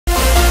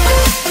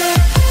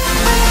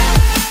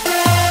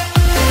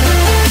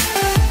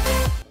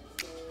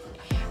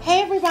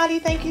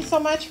everybody. Thank you so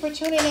much for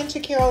tuning in to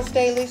Carol's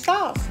Daily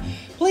Sauce.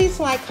 Please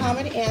like,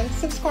 comment, and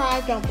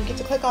subscribe. Don't forget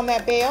to click on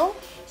that bell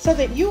so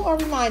that you are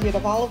reminded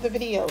of all of the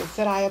videos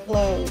that I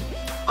upload.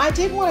 I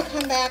did want to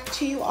come back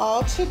to you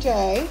all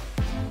today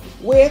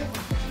with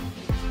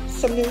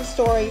some news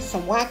stories,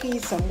 some wacky,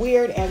 some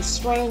weird and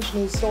strange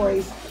news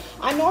stories.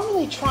 I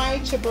normally try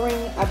to bring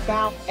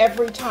about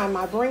every time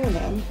I bring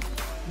them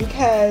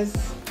because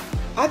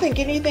I think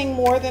anything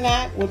more than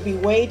that would be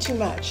way too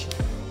much.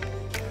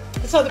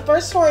 So the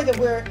first story that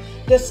we're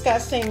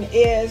discussing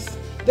is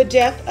the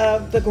death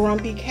of the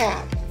grumpy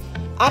cat.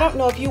 I don't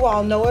know if you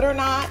all know it or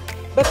not,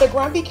 but the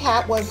grumpy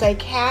cat was a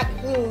cat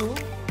who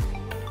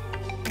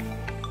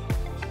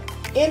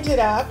ended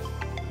up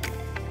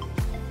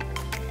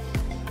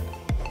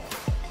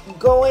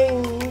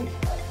going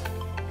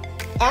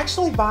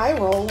actually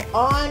viral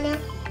on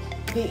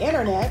the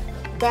internet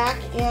back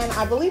in,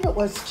 I believe it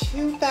was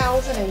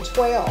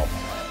 2012.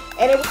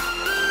 And it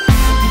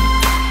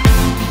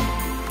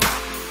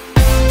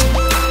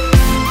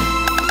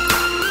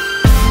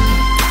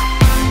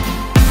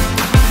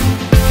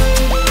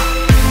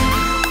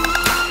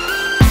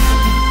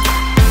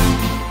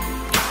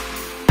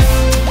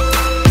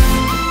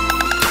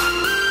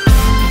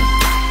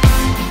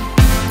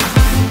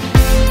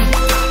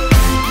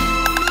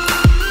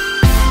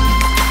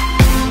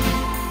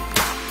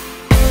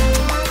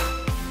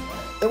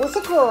was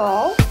a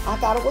girl. I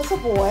thought it was a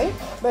boy,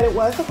 but it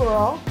was a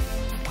girl.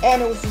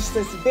 And it was just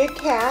this big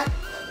cat.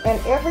 And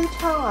every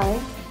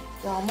time,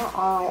 y'all, my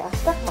eye, I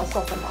stuck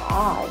myself in my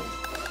eye.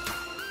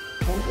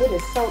 And it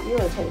is so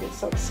irritated,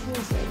 so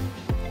excuse me.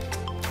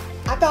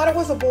 I thought it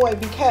was a boy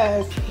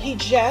because he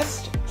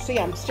just, see,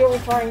 I'm still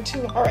referring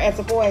to her as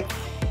a boy.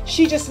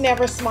 She just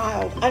never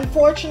smiled.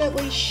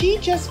 Unfortunately, she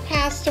just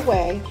passed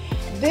away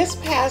this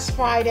past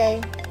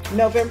Friday,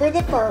 November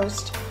the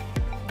 1st,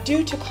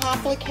 due to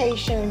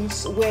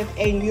complications with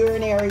a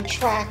urinary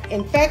tract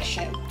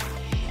infection.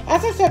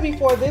 As I said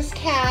before, this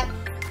cat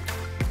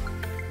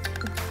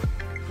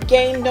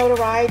gained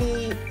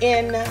notoriety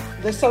in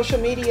the social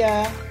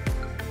media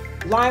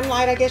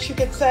limelight, I guess you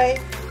could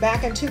say,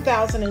 back in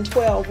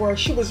 2012, where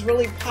she was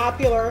really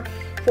popular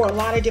for a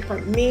lot of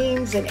different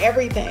memes and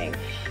everything.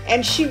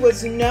 And she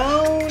was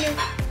known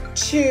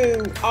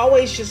to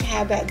always just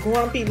have that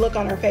grumpy look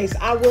on her face.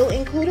 I will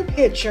include a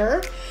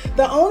picture.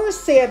 The owner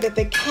said that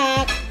the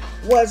cat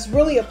was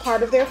really a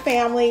part of their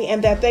family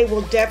and that they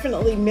will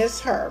definitely miss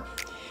her.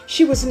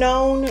 She was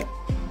known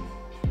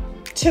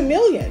to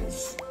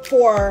millions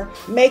for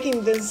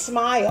making them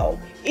smile,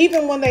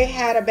 even when they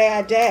had a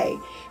bad day.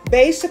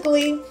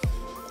 Basically,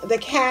 the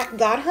cat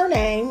got her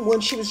name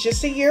when she was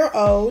just a year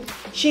old.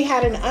 She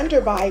had an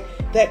underbite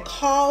that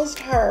caused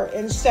her,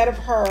 instead of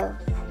her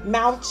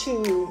mouth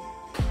to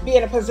be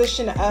in a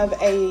position of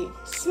a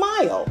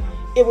smile,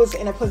 it was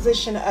in a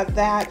position of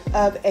that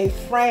of a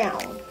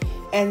frown.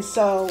 And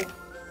so,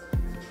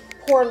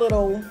 poor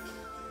little,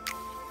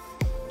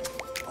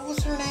 what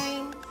was her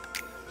name?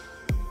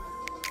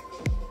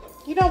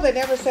 You know, they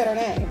never said her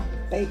name.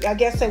 I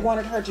guess they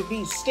wanted her to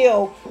be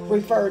still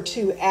referred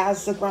to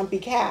as the grumpy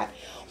cat.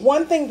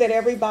 One thing that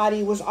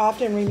everybody was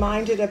often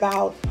reminded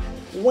about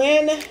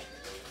when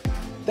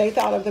they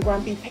thought of the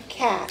grumpy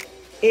cat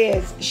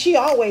is she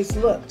always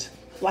looked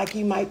like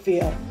you might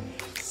feel.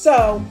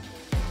 So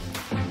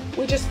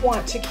we just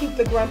want to keep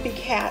the grumpy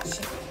cat's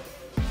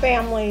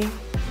family,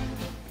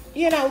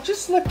 you know,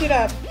 just lift it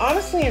up.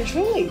 Honestly and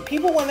truly,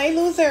 people, when they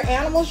lose their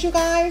animals, you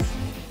guys,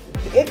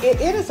 it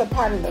is a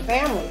part of the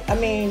family. I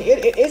mean,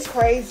 it's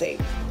crazy.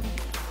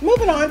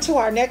 Moving on to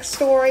our next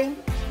story.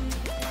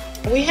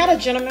 We had a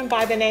gentleman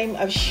by the name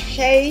of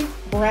Shay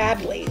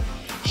Bradley.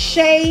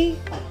 Shay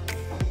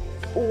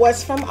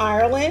was from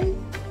Ireland.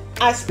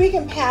 I speak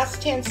in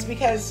past tense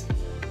because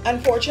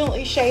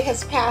unfortunately Shay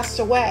has passed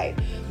away.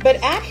 But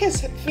at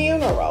his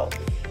funeral,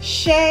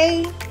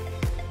 Shay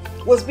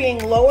was being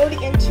lowered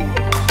into the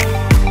ground.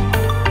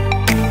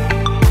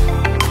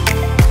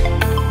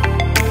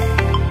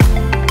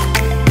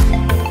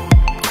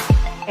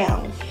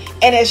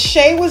 And as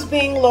Shay was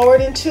being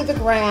lowered into the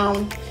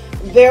ground,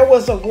 there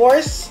was a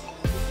voice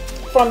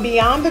from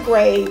beyond the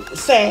grave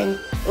saying,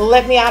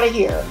 "Let me out of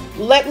here.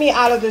 Let me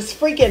out of this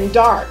freaking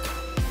dark."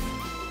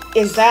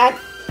 Is that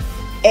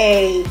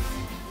a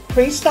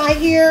priest I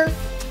hear?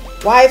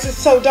 Why is it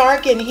so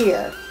dark in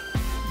here?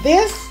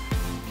 This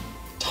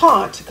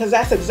taunt, because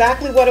that's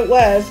exactly what it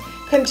was,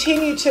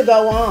 continued to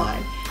go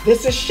on.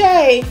 This is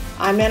Shay.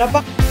 I'm in a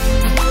box.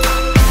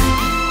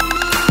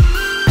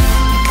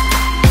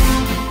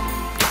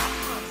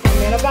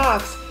 I'm in a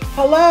box.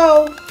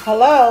 Hello,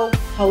 hello,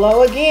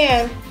 hello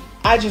again.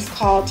 I just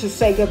called to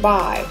say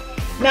goodbye.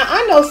 Now,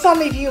 I know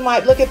some of you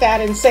might look at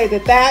that and say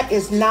that that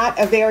is not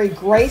a very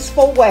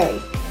graceful way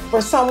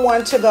for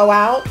someone to go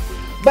out.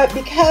 But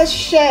because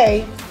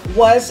Shay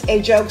was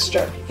a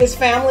jokester, his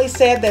family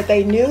said that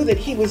they knew that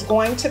he was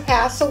going to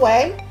pass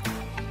away.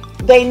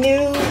 They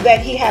knew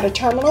that he had a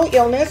terminal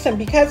illness, and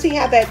because he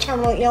had that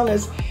terminal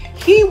illness,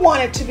 he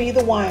wanted to be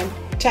the one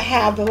to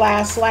have the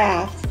last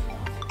laugh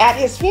at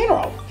his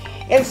funeral.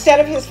 Instead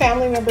of his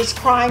family members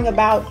crying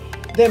about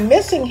them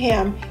missing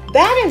him,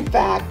 that in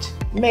fact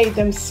made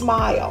them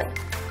smile.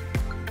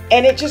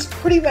 And it just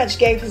pretty much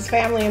gave his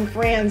family and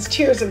friends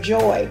tears of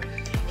joy.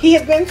 He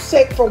had been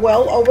sick for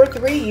well over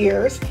 3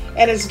 years,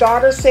 and his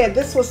daughter said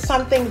this was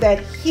something that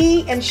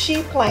he and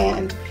she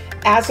planned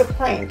as a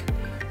prank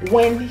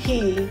when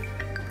he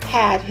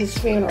had his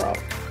funeral.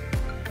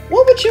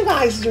 What would you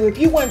guys do if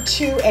you went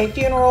to a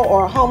funeral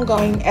or a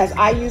homegoing, as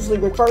I usually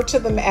refer to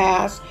them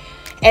as,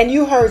 and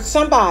you heard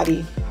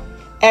somebody,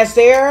 as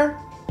their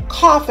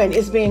coffin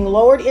is being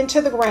lowered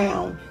into the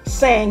ground,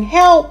 saying,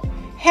 "Help,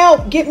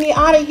 help, get me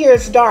out of here,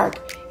 it's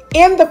dark,"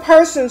 in the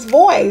person's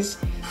voice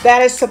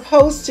that is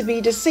supposed to be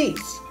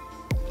deceased?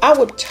 I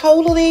would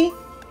totally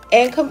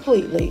and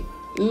completely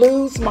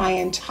lose my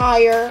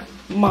entire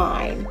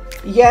mind.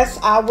 Yes,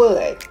 I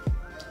would.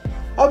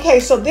 Okay,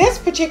 so this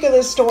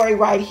particular story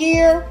right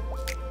here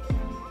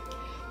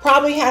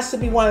probably has to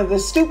be one of the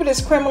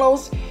stupidest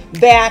criminals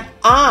that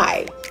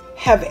I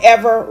have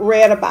ever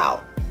read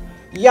about.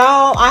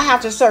 Y'all, I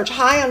have to search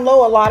high and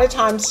low a lot of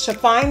times to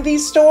find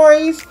these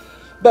stories,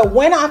 but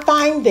when I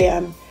find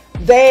them,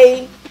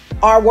 they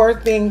are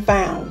worth being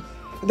found.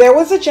 There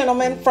was a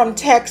gentleman from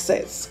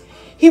Texas.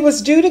 He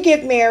was due to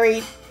get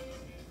married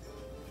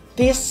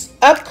this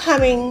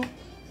upcoming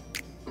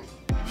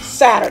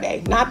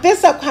Saturday. Not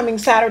this upcoming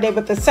Saturday,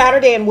 but the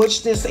Saturday in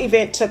which this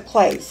event took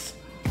place.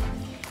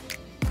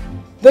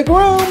 The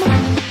groom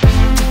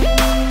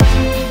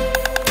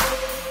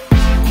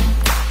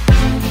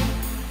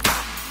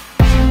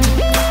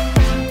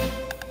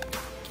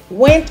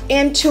went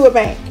into a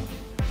bank,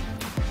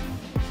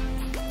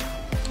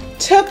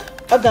 took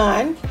a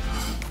gun,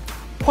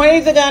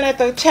 pointed the gun at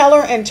the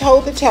teller and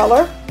told the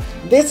teller,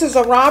 "This is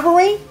a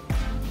robbery.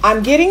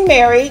 I'm getting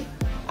married.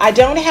 I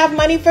don't have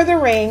money for the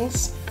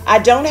rings. I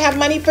don't have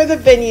money for the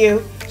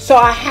venue, so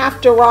I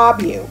have to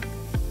rob you.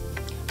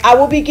 I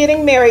will be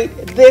getting married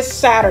this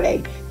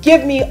Saturday.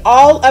 Give me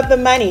all of the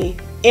money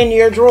in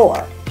your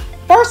drawer."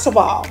 First of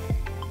all,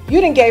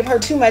 you done gave her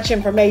too much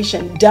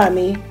information,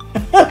 dummy.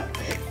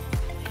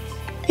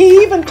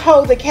 He even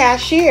told the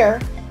cashier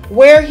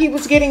where he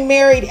was getting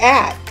married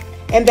at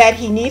and that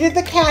he needed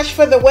the cash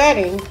for the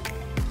wedding.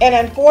 And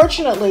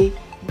unfortunately,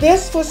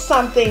 this was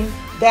something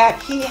that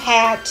he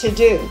had to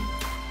do.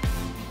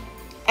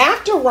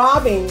 After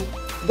robbing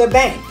the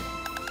bank,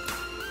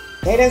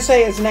 they didn't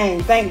say his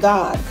name, thank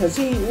God, because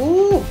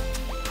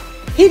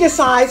he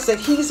decides that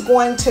he's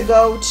going to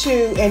go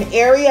to an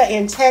area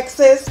in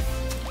Texas.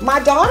 My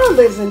daughter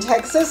lives in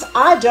Texas.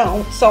 I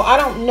don't, so I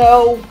don't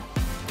know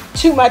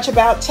too much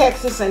about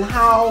Texas and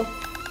how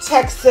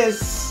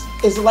Texas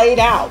is laid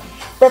out.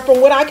 But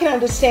from what I can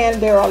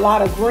understand, there are a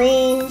lot of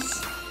greens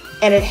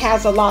and it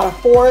has a lot of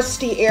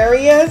foresty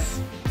areas.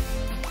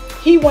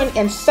 He went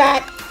and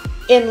sat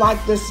in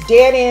like this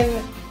dead-end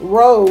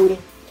road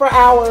for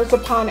hours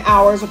upon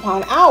hours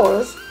upon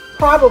hours,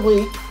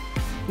 probably,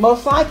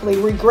 most likely,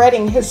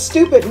 regretting his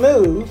stupid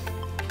move.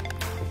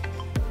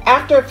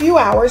 After a few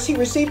hours, he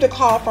received a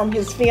call from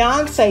his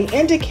fiance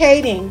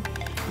indicating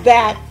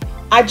that,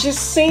 "I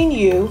just seen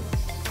you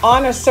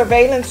on a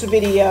surveillance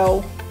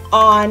video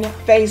on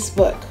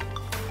Facebook.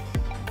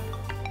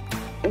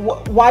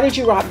 Why did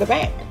you rob the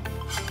bank?"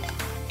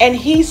 And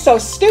he so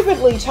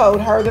stupidly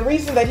told her the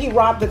reason that he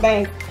robbed the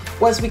bank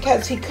was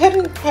because he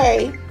couldn't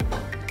pay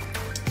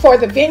for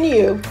the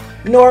venue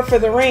nor for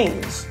the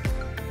rings.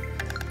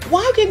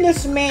 Why didn't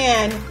this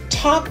man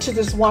talk to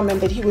this woman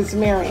that he was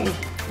marrying?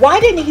 Why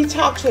didn't he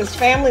talk to his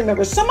family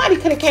members? Somebody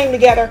could have came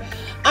together.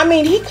 I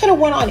mean, he could have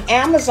went on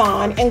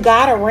Amazon and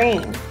got a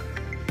ring.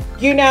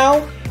 You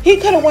know, he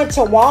could have went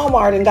to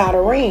Walmart and got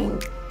a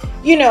ring,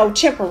 you know,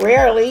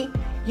 temporarily.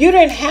 You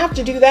didn't have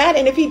to do that.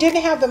 And if he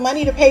didn't have the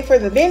money to pay for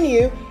the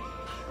venue,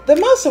 the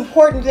most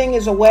important thing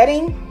is a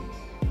wedding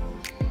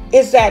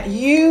is that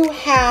you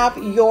have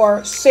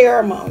your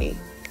ceremony.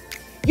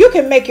 You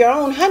can make your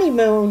own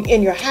honeymoon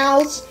in your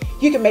house.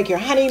 You can make your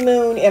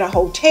honeymoon in a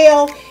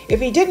hotel.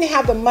 If he didn't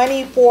have the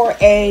money for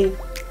a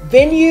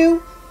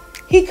venue,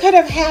 he could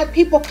have had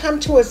people come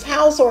to his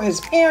house or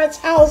his parents'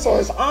 house or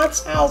his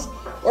aunt's house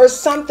or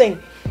something.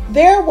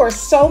 There were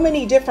so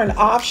many different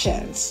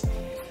options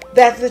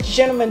that this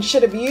gentleman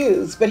should have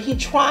used, but he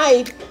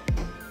tried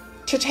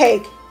to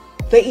take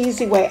the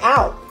easy way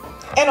out.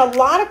 And a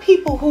lot of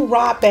people who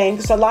rob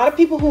banks, a lot of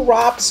people who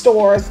rob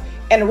stores,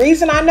 and the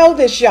reason I know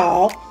this,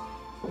 y'all,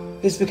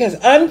 is because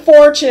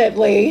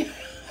unfortunately,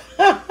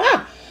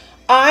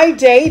 I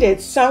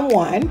dated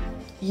someone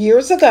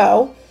years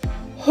ago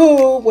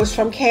who was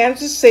from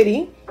Kansas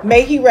City.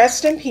 May he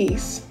rest in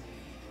peace.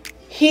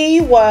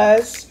 He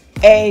was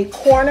a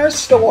corner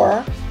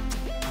store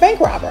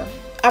bank robber.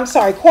 I'm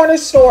sorry, corner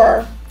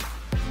store.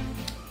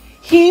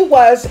 He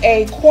was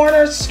a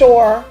corner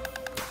store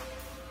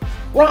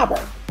robber.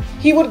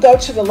 He would go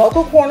to the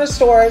local corner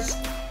stores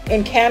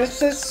in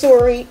Kansas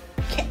City.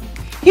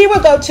 He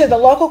would go to the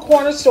local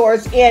corner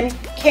stores in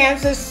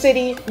Kansas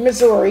City,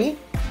 Missouri,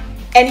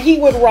 and he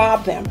would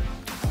rob them.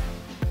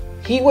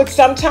 He would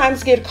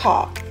sometimes get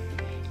caught.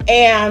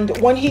 And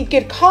when he'd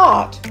get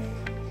caught,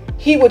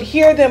 he would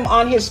hear them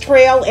on his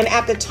trail. And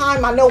at the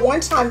time, I know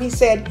one time he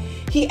said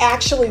he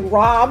actually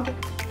robbed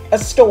a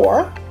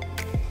store,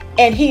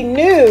 and he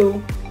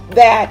knew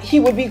that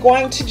he would be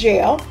going to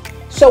jail.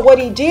 So what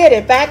he did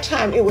at that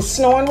time, it was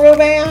snowing real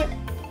bad.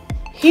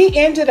 He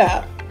ended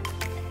up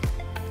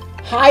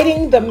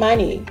hiding the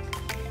money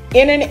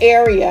in an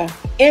area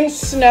in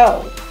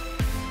snow.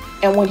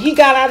 And when he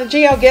got out of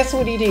jail, guess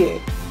what he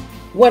did?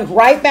 Went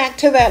right back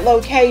to that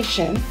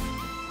location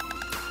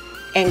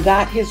and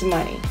got his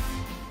money.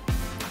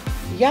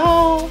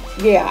 Y'all,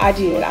 yeah, I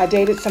did. I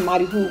dated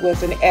somebody who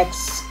was an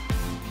ex-small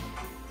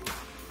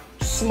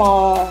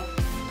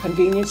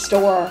convenience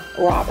store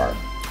robber.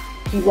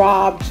 He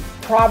robbed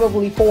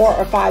probably 4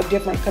 or 5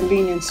 different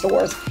convenience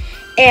stores.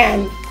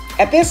 And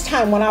at this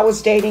time when I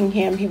was dating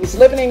him, he was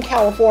living in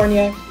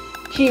California.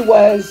 He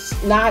was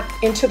not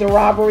into the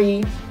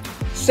robbery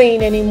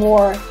scene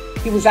anymore.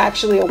 He was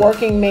actually a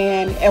working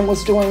man and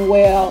was doing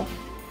well.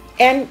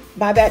 And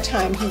by that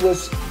time he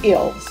was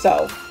ill.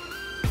 So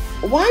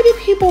why do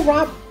people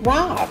rob?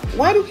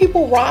 Why do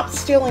people rob,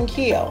 steal, and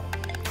kill?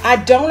 I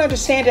don't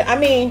understand it. I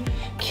mean,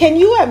 can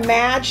you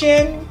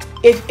imagine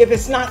if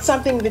it's not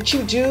something that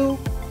you do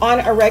on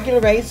a regular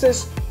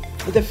basis,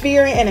 the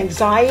fear and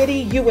anxiety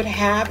you would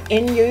have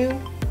in you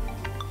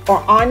or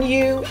on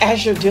you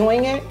as you're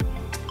doing it?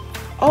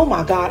 Oh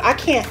my God, I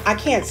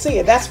can't see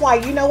it. That's why,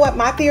 you know what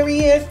my theory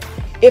is?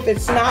 If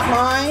it's not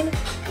mine,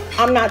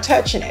 I'm not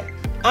touching it.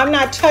 I'm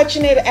not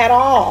touching it at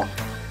all.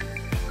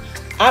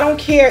 I don't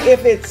care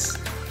if it's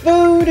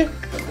food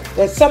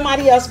that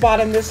somebody else bought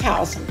in this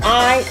house.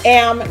 I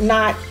am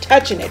not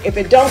touching it. If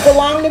it don't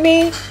belong to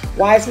me,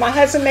 why is my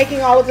husband making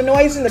all of the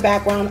noise in the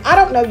background? I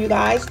don't know, you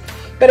guys.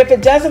 But if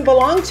it doesn't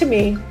belong to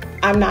me,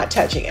 I'm not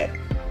touching it.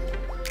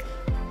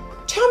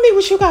 Tell me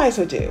what you guys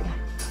would do.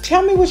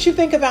 Tell me what you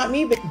think about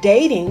me, but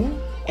dating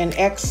an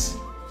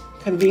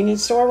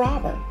ex-convenience store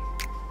robber.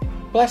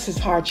 Bless his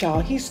heart, y'all.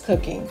 He's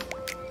cooking.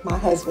 My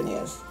husband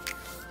is.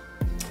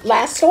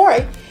 Last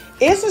story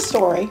is a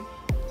story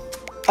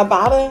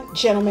about a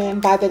gentleman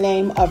by the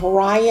name of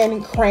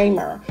Ryan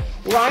Kramer.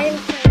 Ryan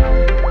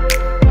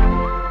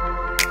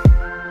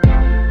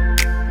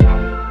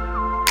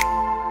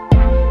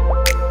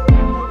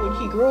when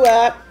he grew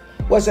up,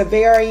 was a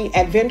very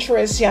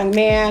adventurous young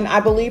man. I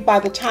believe by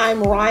the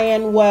time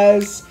Ryan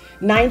was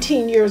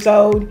 19 years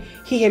old,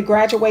 he had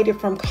graduated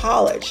from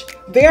college.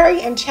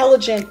 Very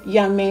intelligent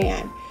young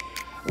man.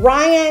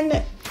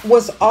 Ryan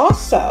was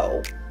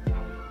also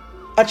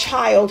a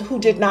child who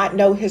did not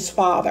know his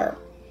father.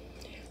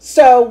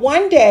 So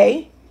one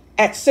day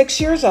at 6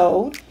 years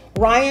old,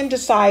 Ryan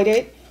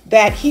decided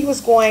that he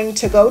was going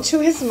to go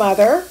to his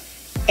mother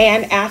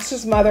and ask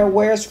his mother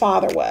where his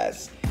father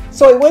was.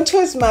 So he went to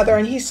his mother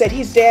and he said,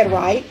 "He's dead,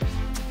 right?"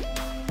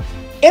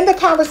 In the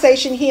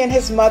conversation he and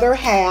his mother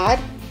had,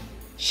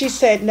 she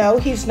said, "No,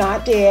 he's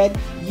not dead.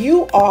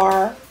 You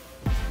are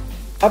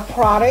a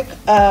product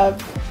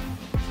of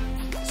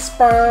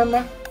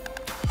sperm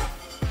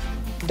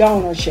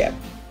donorship.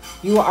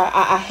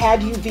 I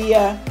had you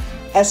via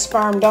a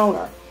sperm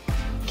donor."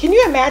 Can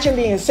you imagine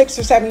being 6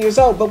 or 7 years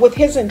old? But with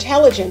his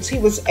intelligence, he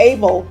was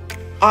able,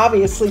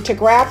 obviously, to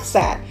grasp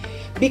that.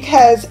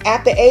 Because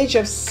at the age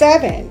of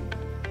 7,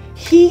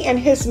 he and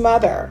his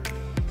mother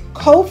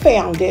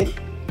co-founded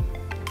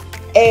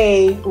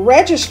a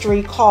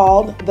registry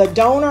called the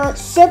Donor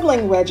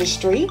Sibling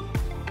Registry.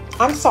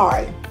 I'm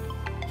sorry.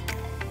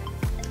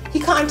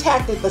 He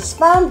contacted the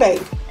sperm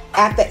bank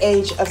at the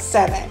age of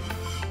 7.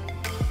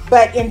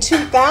 But in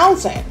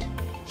 2000,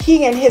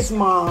 he and his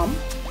mom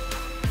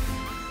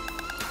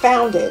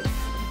founded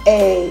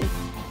a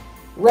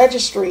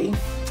registry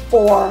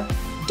for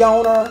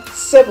donor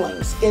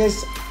siblings. It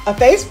is a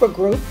Facebook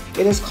group.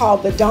 It is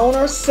called the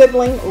Donor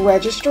Sibling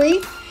Registry.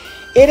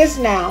 It is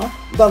now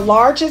the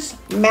largest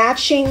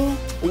matching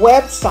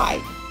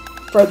website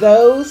for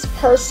those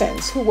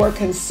persons who were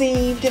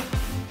conceived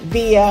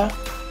via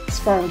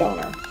sperm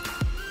donor.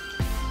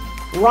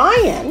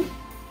 Ryan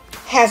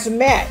has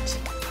met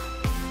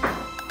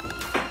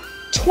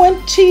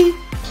 20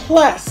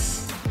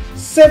 plus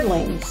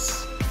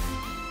siblings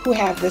who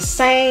have the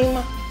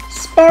same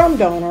sperm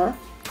donor.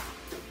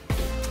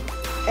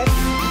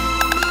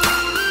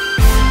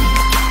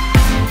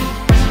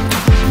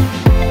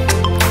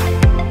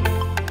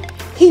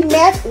 He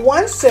met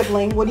one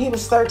sibling when he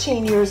was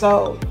 13 years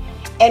old,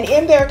 and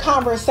in their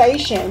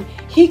conversation,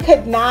 he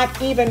could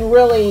not even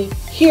really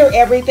hear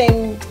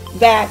everything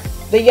that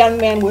the young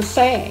man was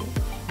saying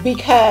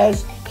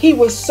because he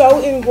was so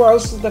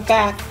engrossed with the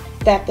fact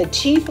that the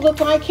teeth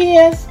looked like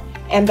his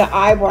and the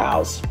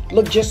eyebrows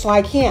looked just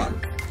like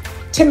him.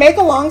 To make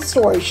a long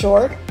story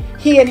short,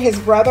 he and his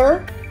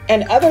brother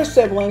and other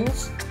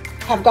siblings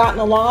have gotten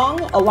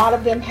along. A lot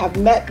of them have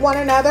met one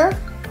another.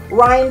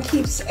 Ryan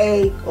keeps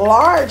a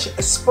large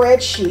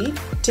spreadsheet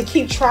to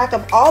keep track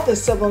of all the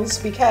siblings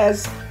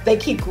because they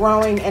keep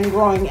growing and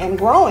growing and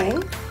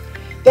growing.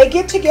 They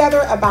get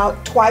together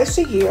about twice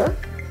a year.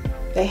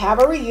 They have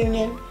a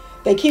reunion.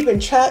 They keep in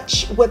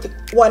touch with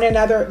one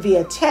another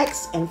via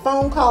text and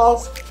phone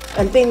calls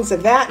and things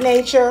of that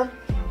nature.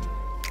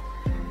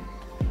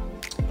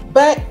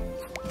 But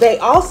they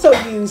also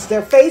use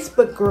their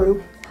Facebook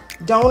group,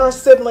 Donor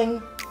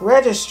Sibling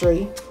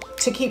Registry,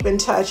 to keep in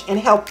touch and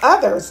help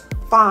others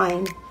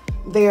find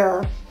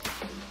their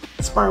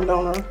sperm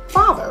donor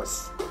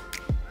fathers.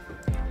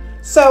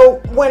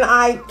 So when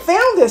I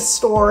found this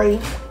story,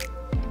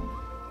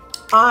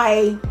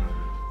 I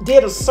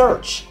did a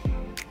search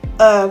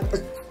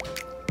of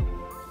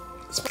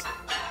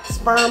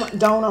sperm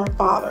donor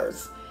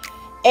fathers.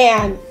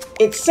 And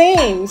it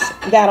seems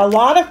that a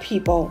lot of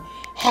people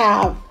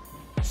have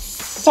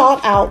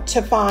sought out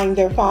to find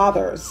their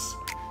fathers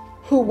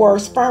who were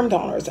sperm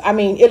donors. I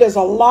mean, it is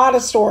a lot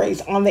of stories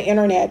on the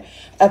internet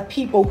of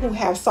people who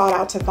have sought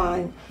out to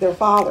find their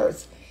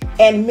fathers.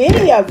 And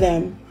many of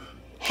them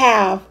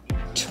have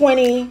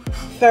 20,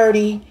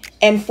 30,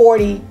 and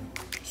 40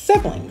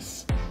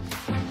 siblings.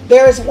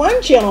 There is one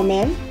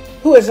gentleman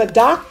who is a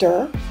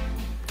doctor.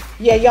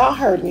 Yeah, y'all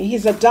heard me.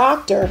 He's a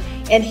doctor,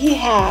 and he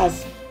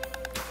has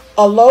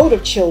a load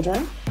of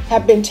children,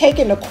 have been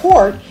taken to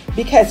court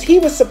because he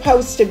was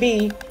supposed to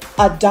be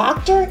a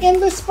doctor in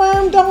the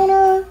sperm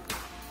donor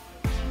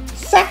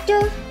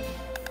sector,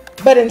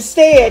 but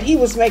instead he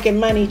was making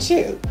money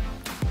too.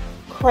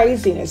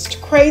 Craziness,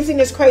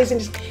 craziness,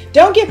 craziness.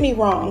 Don't get me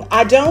wrong.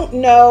 I don't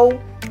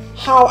know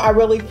how I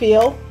really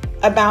feel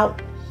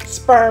about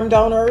sperm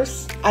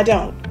donors. I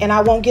don't. And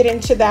I won't get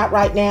into that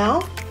right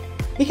now,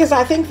 because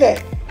I think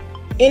that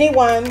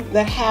anyone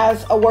that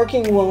has a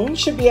working womb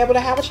should be able to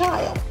have a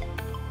child.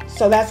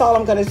 So that's all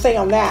I'm going to say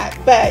on that.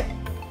 But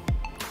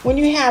when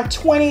you have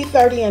 20,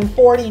 30, and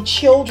 40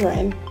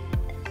 children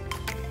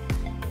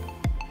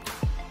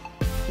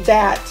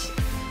that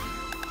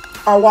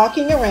are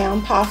walking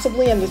around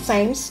possibly in the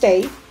same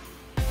state,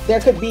 there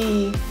could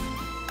be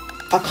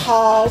a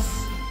cause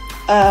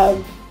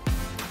of,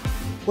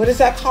 what is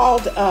that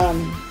called?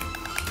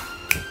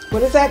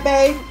 What is that,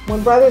 babe?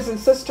 When brothers and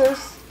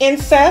sisters,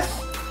 incest.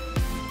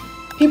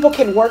 People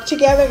can work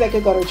together. They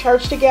could go to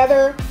church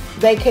together.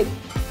 They could,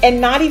 and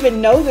not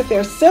even know that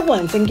they're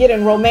siblings, and get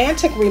in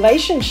romantic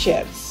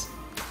relationships.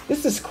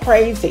 This is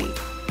crazy.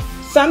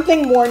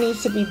 Something more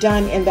needs to be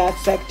done in that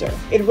sector.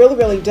 It really,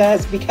 really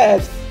does,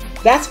 because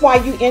that's why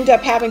you end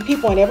up having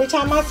people, and every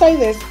time I say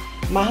this,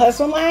 my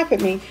husband laughs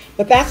at me,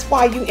 but that's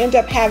why you end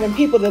up having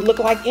people that look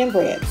like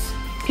inbreds.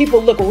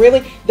 People look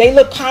really, they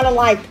look kind of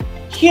like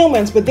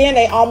humans, but then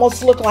they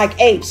almost look like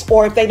apes.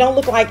 Or if they don't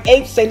look like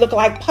apes, they look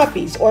like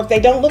puppies. Or if they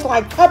don't look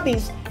like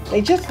puppies,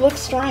 they just look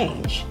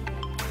strange.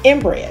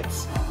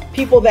 Inbreds.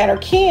 People that are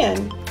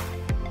kin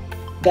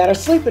that are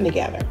sleeping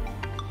together.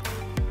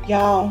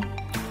 Y'all,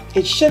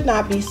 it should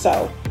not be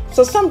so.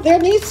 So there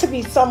needs to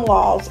be some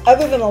laws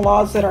other than the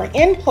laws that are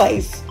in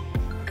place.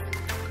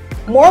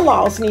 More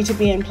laws need to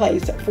be in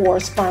place for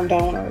sperm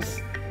donors.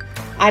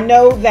 I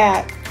know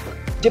that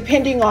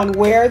depending on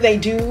where they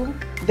do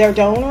their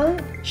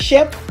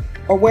donorship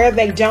or where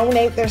they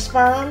donate their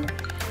sperm,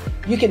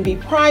 you can be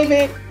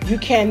private. You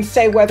can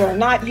say whether or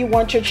not you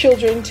want your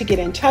children to get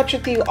in touch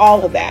with you,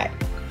 all of that.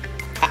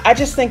 I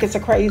just think it's a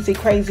crazy,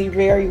 crazy,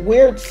 very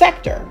weird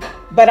sector.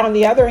 But on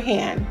the other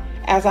hand,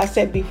 as I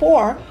said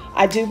before,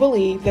 I do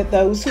believe that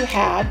those who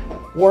had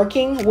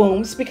working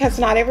wombs, because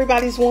not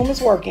everybody's womb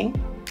is working,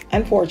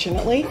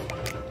 unfortunately,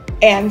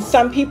 and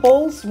some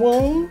people's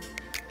womb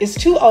is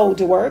too old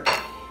to work,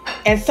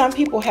 and some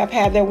people have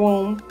had their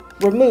womb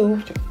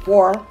removed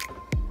for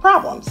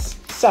problems.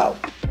 So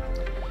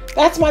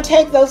that's my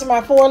take. Those are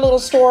my 4 little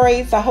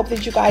stories. I hope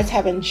that you guys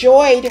have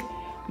enjoyed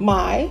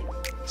my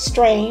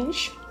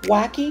strange,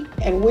 wacky,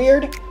 and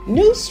weird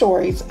news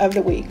stories of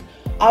the week.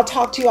 I'll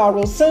talk to you all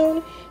real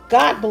soon.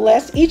 God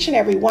bless each and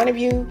every one of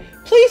you.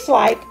 Please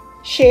like,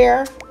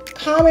 share,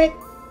 comment,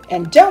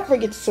 and don't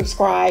forget to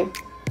subscribe.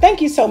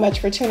 Thank you so much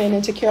for tuning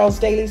into Carol's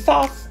Daily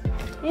Sauce.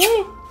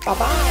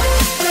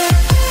 Bye-bye.